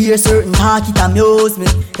 When me hear certain talk, it amuse me.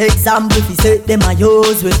 Example, if you set them I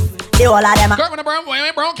use with. They all of them Kurt with the brown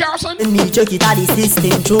Carson. And me check it out the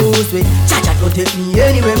system choose with. Cha-cha protect me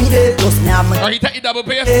anywhere me there. Plus me have my. He take you double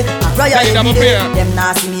pair. I cry every day. Them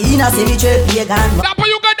nah see me in a semi-trade pagan. Dapper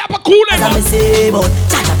you got dapper cool them. As I say, but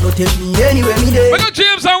cha-cha protect me anywhere me there. We got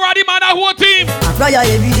James and Roddy man, that whole team. I cry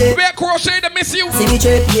every day. We crochet, they miss you.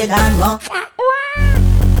 Semi-trade pagan.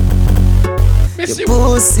 Miss you.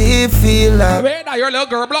 Pussy feel like. Where that your little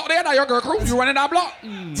girl block there? That your girl crew? You running that block?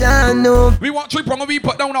 Jano. We want 3 prong we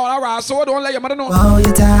put down all our ass, so don't let your mother know. Wow,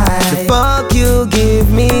 you tired. The fuck you give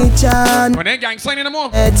me chance. When they gang sign anymore.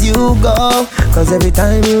 Let you go. Cause every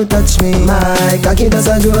time you touch me, my cocky does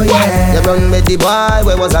a grow, yeah. You run with the boy,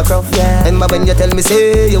 where was a crop, yeah. Remember when you tell me,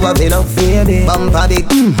 say, you have enough, baby. Bumper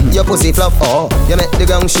big, your pussy flop, oh. You make the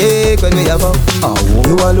ground shake when we have up. Oh,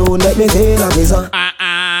 you alone, let me feel like it's on.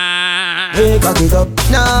 Hey, cock it up.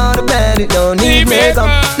 Now the bed, it don't need makeup.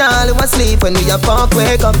 Now you sleep when we a fuck,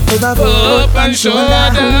 wake up. If I go up and shoulder,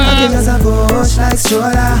 I can just a push like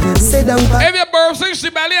shoulder. Sit down, if your birthday, she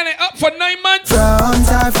belly and it up for 9 months. Front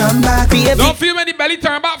or from back. Don't feel when the belly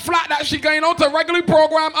turn back flat that she going out to regular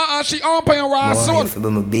program. She on paying your ass soon.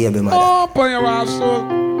 On paying your ass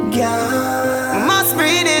soon. Yeah, must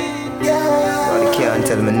breathe it. Yeah, you can't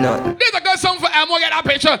tell me nothing. There's a good song for Amo, get that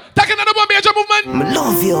picture. Take another one, major movement. I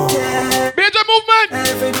love you. Major movement.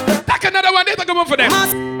 Take another one, there's a good one for them. I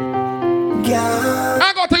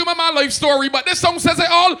gotta tell you my life story, but this song says it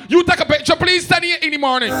all. You take a picture, please, study it in the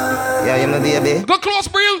morning. Yeah, you know, baby. Go close,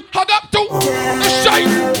 Brill. Hug up, too. Let's shine.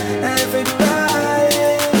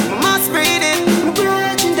 Everybody must breathe it.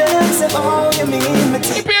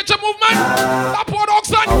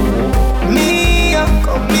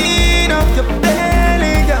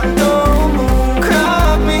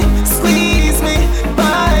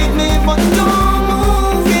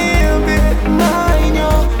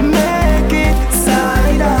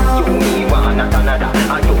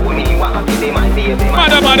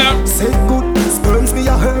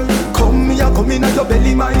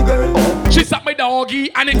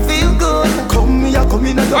 doggy and it feel good. Come here, come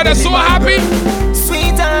in. Are they so happy?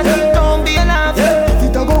 Sweet and don't be enough. If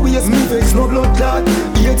it a go waste, me face no blood clot.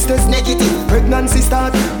 AIDS test negative, pregnancy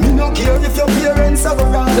start. Me no care if your parents are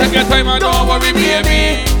around. Take your time and don't worry,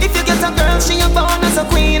 baby. If you get a girl, she a born as a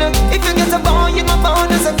queen. If you get a boy, you a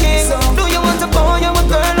born as a king. So, do you want a boy, or a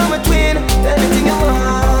girl, or a twin? Anything you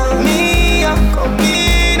want. Me, come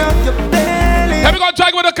in up your belly. Let me go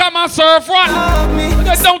check with the come and surf one.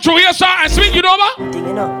 Don't you hear shot and sweet, you know what?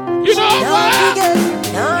 You know what?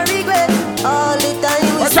 No regret, all the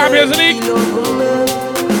time. What time is it?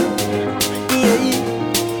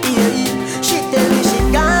 She tell me she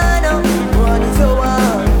gone. Go on if you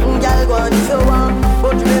want, girl, go on if you want.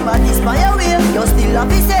 But remember this by your way, you still have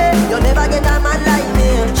to say you never get a man like me.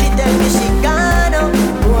 She tell me she gone.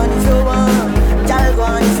 Go on if you want, girl, go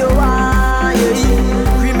on if you want.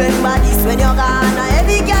 Remember this when you're gone.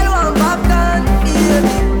 Every girl want popcorn,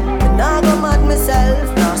 baby. Now go mad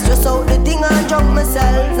myself, now stress out the thing and drunk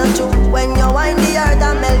myself. Not true, when you wind the earth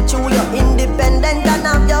and melt you, you're independent and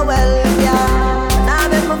have your wealth, yeah. Now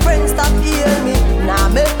make my friends stop heal me, now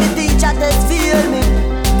make the teacher test feel me.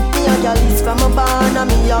 Me a girl is from a barn and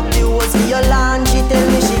me up the hoes for your land. She tell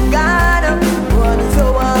me she gone, go on if you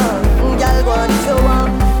want, girl go on if you want.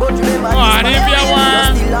 But remember this if you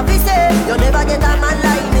want, you still have to say, you never get a man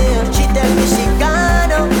like me. She tell me she gone,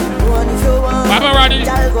 go on if you want. Baba Roddy,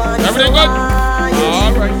 everything good?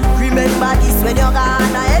 Alright. Remember this when you're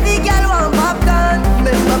gone, every girl want popcorn.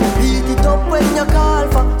 Remember me beat it up when you call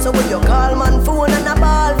for. So when you call man phone and a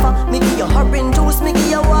ball for, me give you orange juice, me give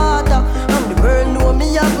you water. And the world know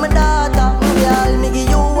me have my daughter. Girl, me give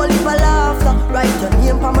you a little laughter. Write your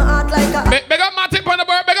name on my heart like a. Big up Matip on the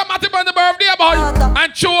birthday, big up Matip on the birthday, boy.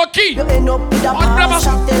 And Choki. You end up with a pass,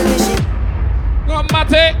 tell me she. No,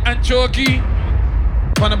 Mate and Choki.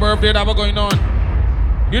 On the birthday that we're going on.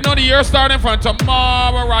 You know the year starting from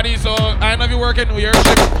tomorrow, Roddy, so I know if you work at New Year's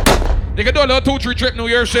shift. They can do a little 2-3 trip New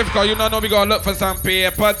Year's shift, because you know we gonna look for some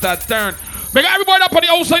paper to turn. Make everybody up on the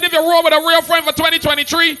outside if you roll with a real friend for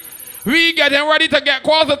 2023. We getting ready to get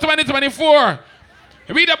close to 2024.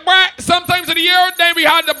 We the break sometimes in the year, then we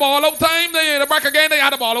had the ball out time, then the break again, then you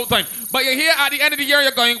had the ball out time. But you're here at the end of the year,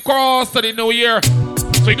 you're going cross to the new year.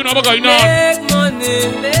 So you know what's going on. Make money.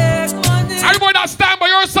 Everybody that stand by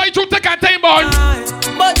your side, you take a time, boy.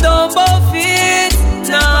 But don't both it,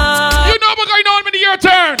 nah. You know what's going on when the year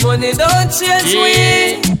turn. Money don't change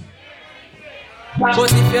we.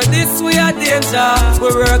 But if you're this way a danger,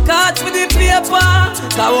 we work hard for the paper.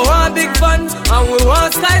 Cause we want big fun and we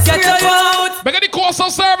want skyscraper. But get the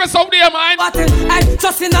coastal service out there, man. I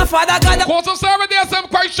just in a father God. Coastal service, there's some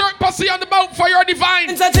quite short pussy on the boat for your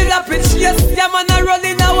divine. It's a jill pitch, yes, yeah man, I roll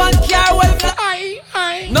in a one car. Well, aye.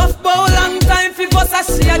 Enough bow long time for us a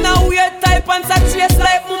she and a weird type and a chase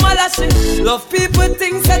like mama lashy. Love people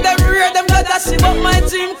things that they rear them glad that she. But my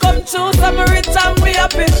dream come true, so I'm rich and we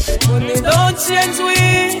happy. Money don't change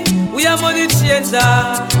we are money changer.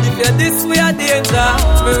 If you're this way a danger,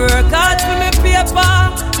 we work hard for me paper.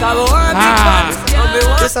 Cause we work hard.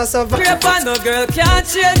 This a survival. Paper, no girl can't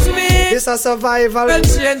change me. This a survival. Girl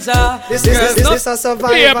changer. This a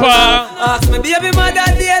survival. Paper. Ask me baby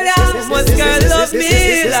mother daily. Most girl love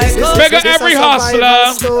me like us. Bigger every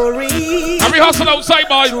hustler. Every hustler outside,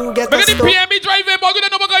 boy. Bigger the PMB driving, boy. You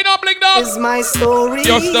don't know what's going on, blink dog. It's my story.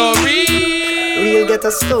 Your story. We'll get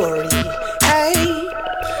a story.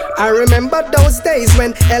 I remember those days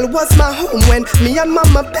when hell was my home, when me and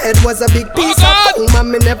mama bed was a big piece of home,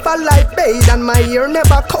 and me never life bathe and my ear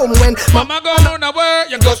never come when mama go on the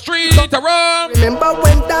work, you go street to run. Remember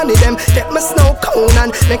when Danny them get my snow cone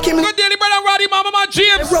and make him good daily brother Roddy, mama my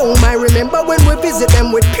James Rome. I remember when we visit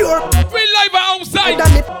them with pure we live outside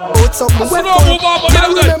and it out something with I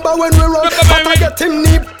remember when we run but I get him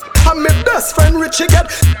knee. And my best friend Richie get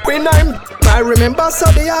when I remember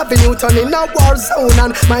Sunday Avenue turning a war zone,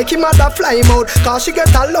 and Mikey mother fly him out cause she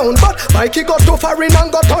get alone. But Mikey got too far in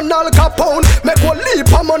and got on Al Capone. Make one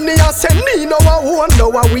leap of money and send me no one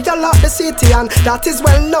know how we all the city, and that is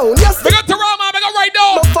well known. Yes, we got to Rama, we got right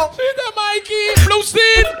now. See the Mikey, Blue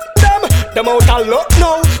Steel. Them out of luck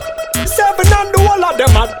now. 7 and the whole of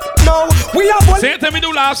them now. We have one. Same thing we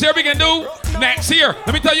do last year, we can do next year.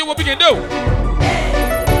 Let me tell you what we can do.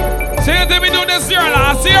 Same thing we do this year,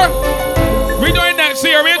 last year. We doing next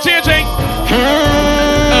year, we're changing.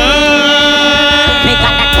 Me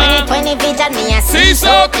got that 20/20 vision, me I see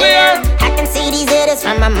so clear. I can see these haters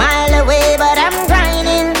from a mile away, but I'm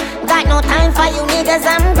grinding. Got no time for you niggas,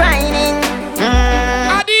 I'm grinding.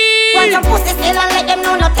 Want some pussy still and let them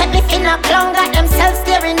know not take me fin a clown. Got themselves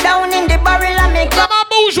staring down in the barrel and me got my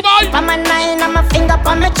bouge, boy. I'm a 9 and my finger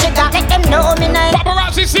on my trigger. Let them know me nice.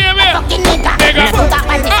 Paparazzi see me. Fucking nigga. nigga.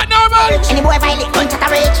 Not normal. Any boy violate, gun chat a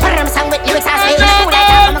rage. Put song with lyrics as rage.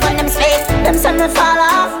 I'm a gun them space. Them some me fall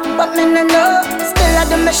off, but me no know. Still I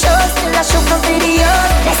do my show, still I shoot my video.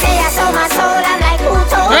 They say I sold my soul, I'm like who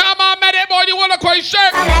told? Yeah, man, made it boy, you wanna quite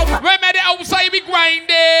shirt. When made it outside, we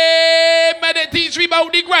grinding. Made it teach me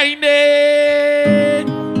about the grinding.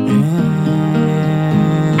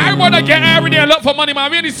 I wanna get every day a lot for money, man.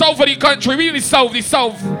 We in the south of the country. We in the south, the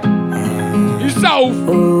south. The south.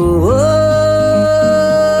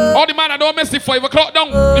 All the man, I don't miss the 5 o'clock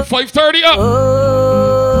down. The 5:30 up.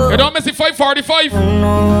 You don't miss the 5:45.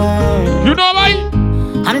 You know why?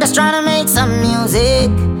 I'm just trying to make some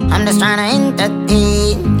music. I'm just trying to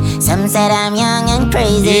entertain. Some said I'm young and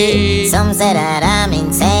crazy. Some said that I'm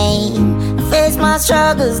insane. I face my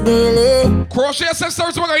struggles daily. Crochet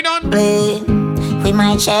sisters, what going on? We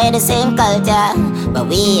might share the same culture, but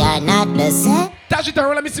we are not the same. Dash it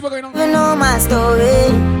around, let me see what's going on. You know my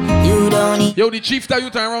story. You don't need. Yo, the chief that you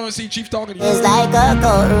turn around and see chief talking to you. It's like a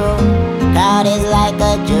courtroom. Crowd is like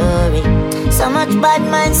a jury. So much bad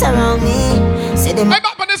minds surround me. See them. I'm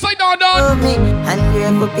up on this side, down. Me.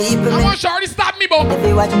 Ungrateful people. I want Shorty stop me, bro. If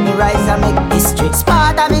you watch me rise and make history.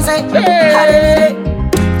 Spot of me say, hey.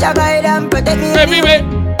 Jah guide and protect me. Baby.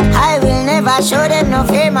 I will never show them no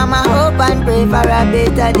fear. Mama hope and pray for a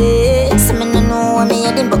better day. So me no know where me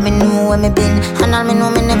heading, but me know where me been. And all me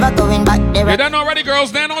know me never going back there. You don't already,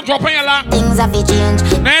 girls. They don't drop in your lap. Things have to change.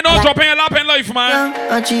 They don't drop in your lap in life, man.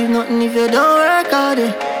 Achieve nothing if you don't work hard.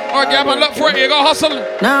 Okay, man, look for it. You go hustle.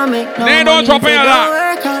 Now make no they don't drop in your lap.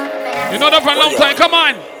 You know that for a long time. Come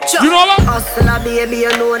on. You know what? Hustler, baby,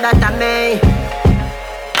 you know that I may.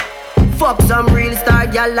 Fuck some real star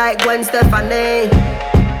girl like Gwen Stefani.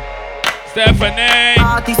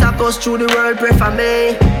 Artists that goes through the world, pray for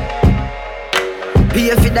me.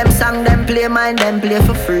 Pay for them song, them play mine, them play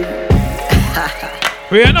for free.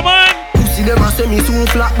 We ain't the man. Pussy them a say me too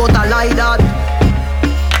flat, but I like that.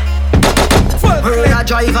 Girl a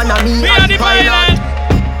drive and a me a the pilot.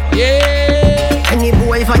 Yeah. Any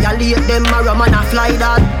boy violate them, a man a fly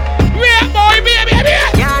that. Yeah, boy, baby.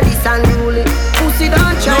 Yeah, this unruly. Pussy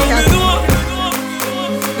don't try that.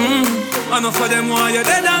 Enough for them why you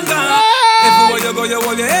dead and gone. Everywhere you go, you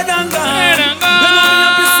hold your head and gone. You know me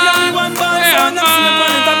happy see me one bounce and next me on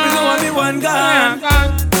the top, you know me one gone.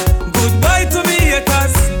 Goodbye to me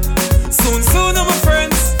haters. Soon, my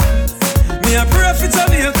friends. Me a pray for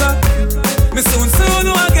Jamaica. Me soon,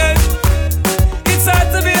 again. It's hard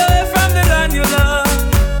to be away from the land you love.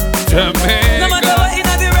 Jamaica. No matter what in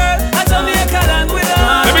the world, a Jamaica land we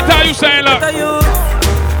love. Let me tell you, say look.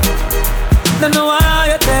 Don't know why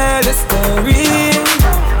you tell the story.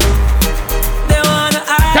 They wanna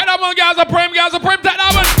act. Tell that one, guys, a prim, take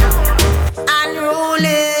that one.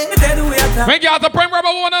 Unruly. When guys, a prim,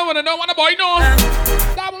 rubber one, I don't want to boy, no.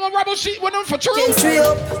 That one, rubber sheet, went on for true.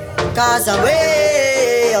 Cause I'm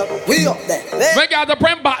way up, we up there. When guys, a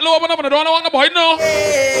prim, back low, I don't want to boy, no.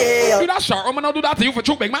 Do that short, I'm gonna do that to you for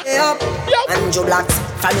true, big man. Yo. Andrew Blacks,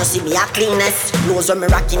 from you see me a cleanest. Nose when me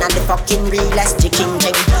rocking and the fucking realest. Chicken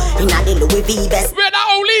jing, in a the Louis V best. We're the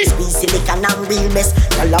only. Squeeze silicon and real best.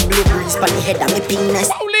 Y'all a blue breeze on the head of me penis.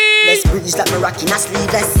 Let's breeze like me rocking a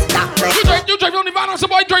sleeveless. That man. You drive on the van or some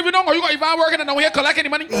boy driving on, or you got even working and now here collect any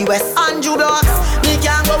money? West Andrew Blacks, me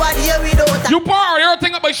can't go out here without. You poor, you're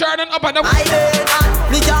thinking about Sheridan up and down. I head,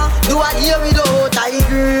 me can't do out here without I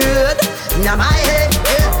good. Now my head,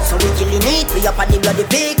 so we killing it. We up on the bloody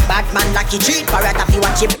pig. Bad man lucky treat. Parrot if you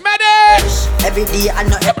watch him. Medic! Every day I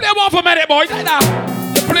know. You play one for Medic, boy. Like that.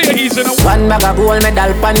 Play it easy now. One bag of gold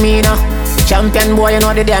medal pan me now. Champion boy, you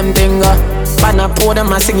know the damn thing. Pan a pour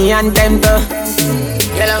them a singing anthem.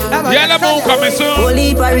 Yellow moon coming soon.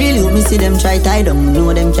 Holy for real, you me see them try tie down.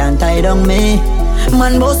 Know them can't tie down me.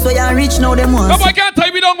 Man boss so you rich now them want. No boy can't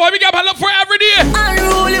tie me down, boy. We get a look for every day.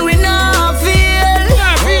 Unruly we not feel.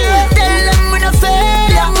 Tell them we not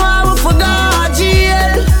fail. Young man we forgot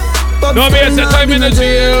jail. No be a time in the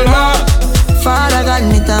jail. Father God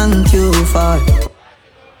me thank you for.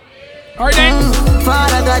 Alright then.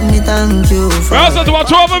 Father God me thank you for. Also to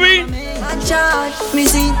watch over me. I charge me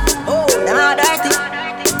see. Oh, them are dirty.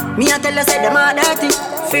 Me I tell you say them are dirty.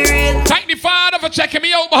 For real. Thank the father for checking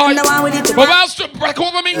me out, boy. But whilst to break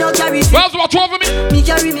over me, whilst to watch over me. Me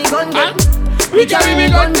carry me gun gun. Me carry me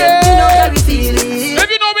gun gun. Me no carry feeling. If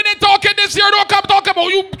you know me, they talking this year, don't come talk about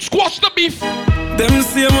you squash the beef. Them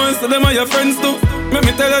same ones, so them are your friends too. Let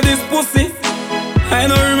me tell you this pussy. I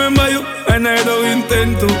don't remember you, and I don't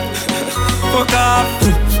intend to. Fuck off.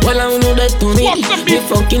 Well, I know that to me. You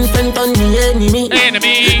fucking friend on me enemy.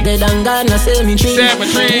 Dead and gone a cemetery.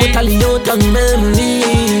 Totally out of memory.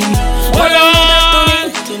 Well, I know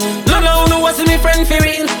that to me. No, what's my friend for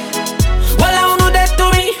real? Well, I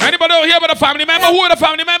Anybody out here but a family member? Who are the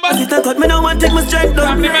family members? Sister cut me now and take my strength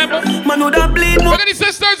down. Family member. Man would have bleed more. Look at the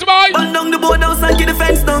sisters, boy. Burn down the board outside, get the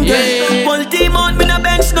fence down. Yeah. Whole team out, me no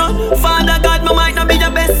bench now. Father God, me might not be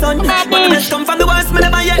your best son. But the best come from the worst, me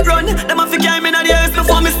never yet run. Them have to carry me in the earth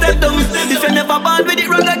before me step down. If you never born with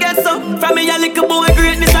it wrong, I get some. From me a little boy,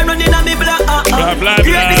 greatness I running on me blood.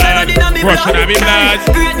 Greatness I running on me blood.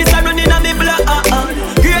 Greatness I running on me blood.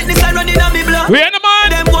 Greatness I running on me blood. We in the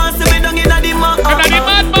man. Them want to me down in the mud.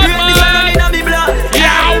 Greatness I running on me blood.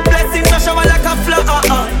 Yeah. Blessings I shower like a flood.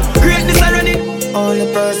 Greatness I running. Only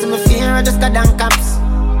person me fear are just the damn cops.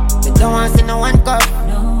 They don't want to see no one cup.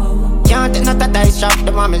 Can't take no dice shop.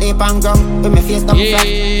 They want me leap and ground. With me face down flat.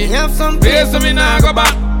 Me have some place so me nah go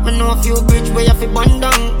back. Me know a few bridge where you fi burn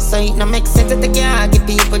down. So it no make sense to take care. Give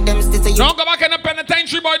people them still say you. Don't go back in the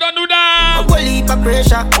penitentiary, boy. Don't do that. A whole heap of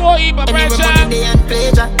pressure. Whole heap of pressure. Anyway, money they and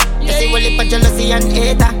pleasure. You see whole heap of jealousy and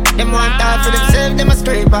hater. Them want talk for themselves. Them a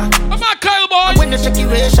scraper. I'm a Kyle boy. When the shaky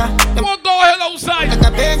ratio. Them won't go hell outside. Like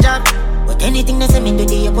a paint job. But anything they say me do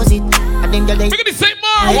the opposite. And then they. We're gonna say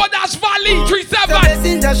more. What that's Valley 37. The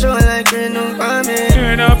blessings are show like rain up for me.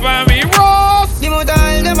 Rain up for me, Ross. Give out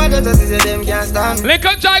all them others to see them can't stop me.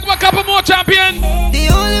 Lincoln Jack, a couple more champion. The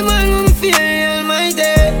only man who fear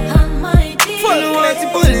Almighty. Follow what the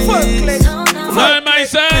police. Follow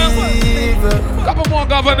myself. Couple more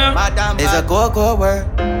governor. It's a go-go word.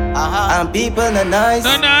 And people are nice.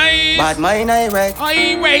 But mine I wreck.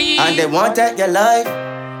 And they won't take your life.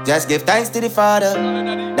 Just give thanks to the Father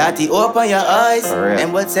that He open your eyes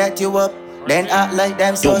and will set you up. Then act like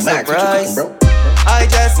them so surprised. I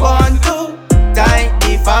just want to thank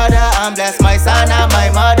the Father and bless my son and my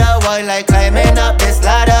mother while I climbing up this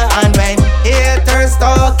ladder. And when haters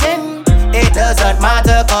talking, it doesn't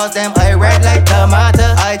matter, cause them I red like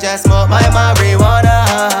tomato. I just smoke my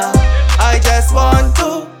marijuana. I just want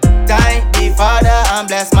to thank the Father and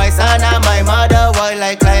bless my son and my mother while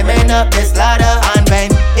I climbing up this ladder. And when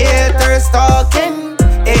haters talking,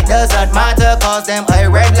 it doesn't matter, cause them I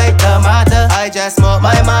red like tomato. I just smoke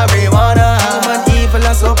my marijuana. Human evil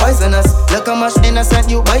and so poisonous. Look how much innocent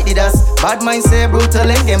you bited us. Bad mind say brutal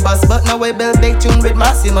and game bust, but now we build big tune with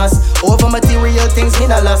Maximus. Over material things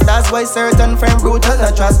in a loss. That's why certain friend brutal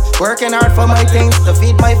not trust. Working hard for my things to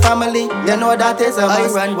feed my family. You know that is a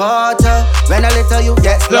must. I run water when a little you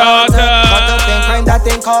get slaughtered. But the thing crime that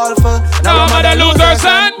thing call for. Now I'm a loser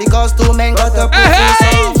son, because two men got the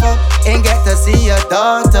proof suffer. Ain't get to see your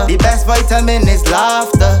daughter. The best vitamin is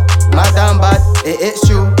laughter. Madam, but it's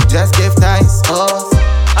true. Just give thanks, cause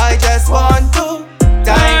I just want to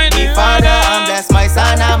thank the Father and bless my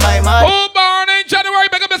son and my mother. Who born in January?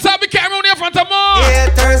 Make up yourself. Be careful in front of more.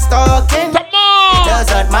 Haters talking. It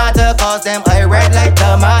doesn't matter, cause them I red like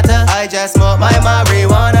tomato. I just smoke my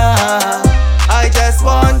marijuana. I just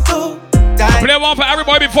want to thank. Play one for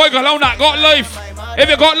everybody before you go down that. Got life. If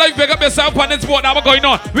you got life, pick up yourself on this sport that we're going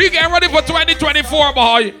on. We get ready for 2024,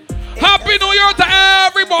 boy. Happy New Year to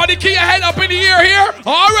everybody. Keep your head up in the air here.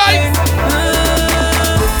 All right.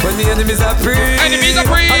 When the enemies are free. Enemies are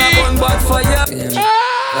free. And I'm on bad fire.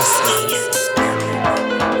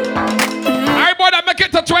 Alright, boy, that make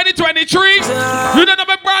it to 2023. You don't have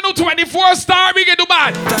a brand new 24 star. We can do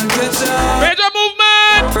bad. Major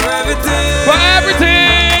movement. For everything. For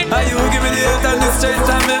everything. Are you give me the health and the strength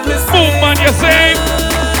and make me sing? Movement, you say.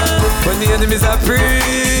 When the enemies are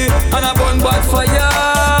free. And I'm on bad fire.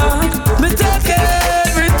 Me take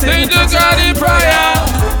everything to God in prayer.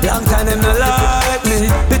 Long time them no like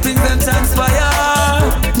me. The things them transpire.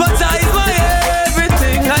 But I is my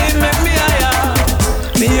everything. I make me higher.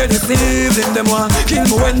 Me hear the evening, them want kill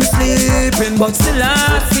me when me sleeping, but still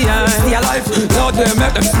I see I stay alive. Now they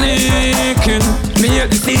make them sneaking. Me hear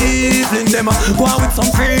the evening, them go on with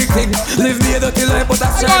some freak thing. Live me a dirty life, but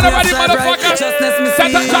that's just me outside right. Justness me see.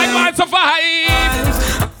 Set a time line to vibe.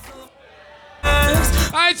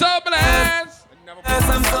 I'm so blessed.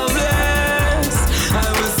 I'm so blessed. I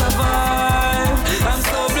will survive. I'm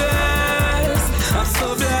so blessed. I'm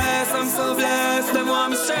so blessed. I'm so blessed. Them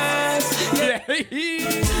want me stressed. Yeah.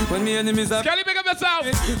 When me enemies are Kelly, pick up yourself.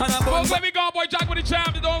 Folks, let me go, boy. Jack with the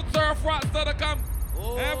champ. They don't serve front, so they come.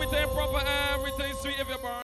 Everything proper, everything sweet if you're born.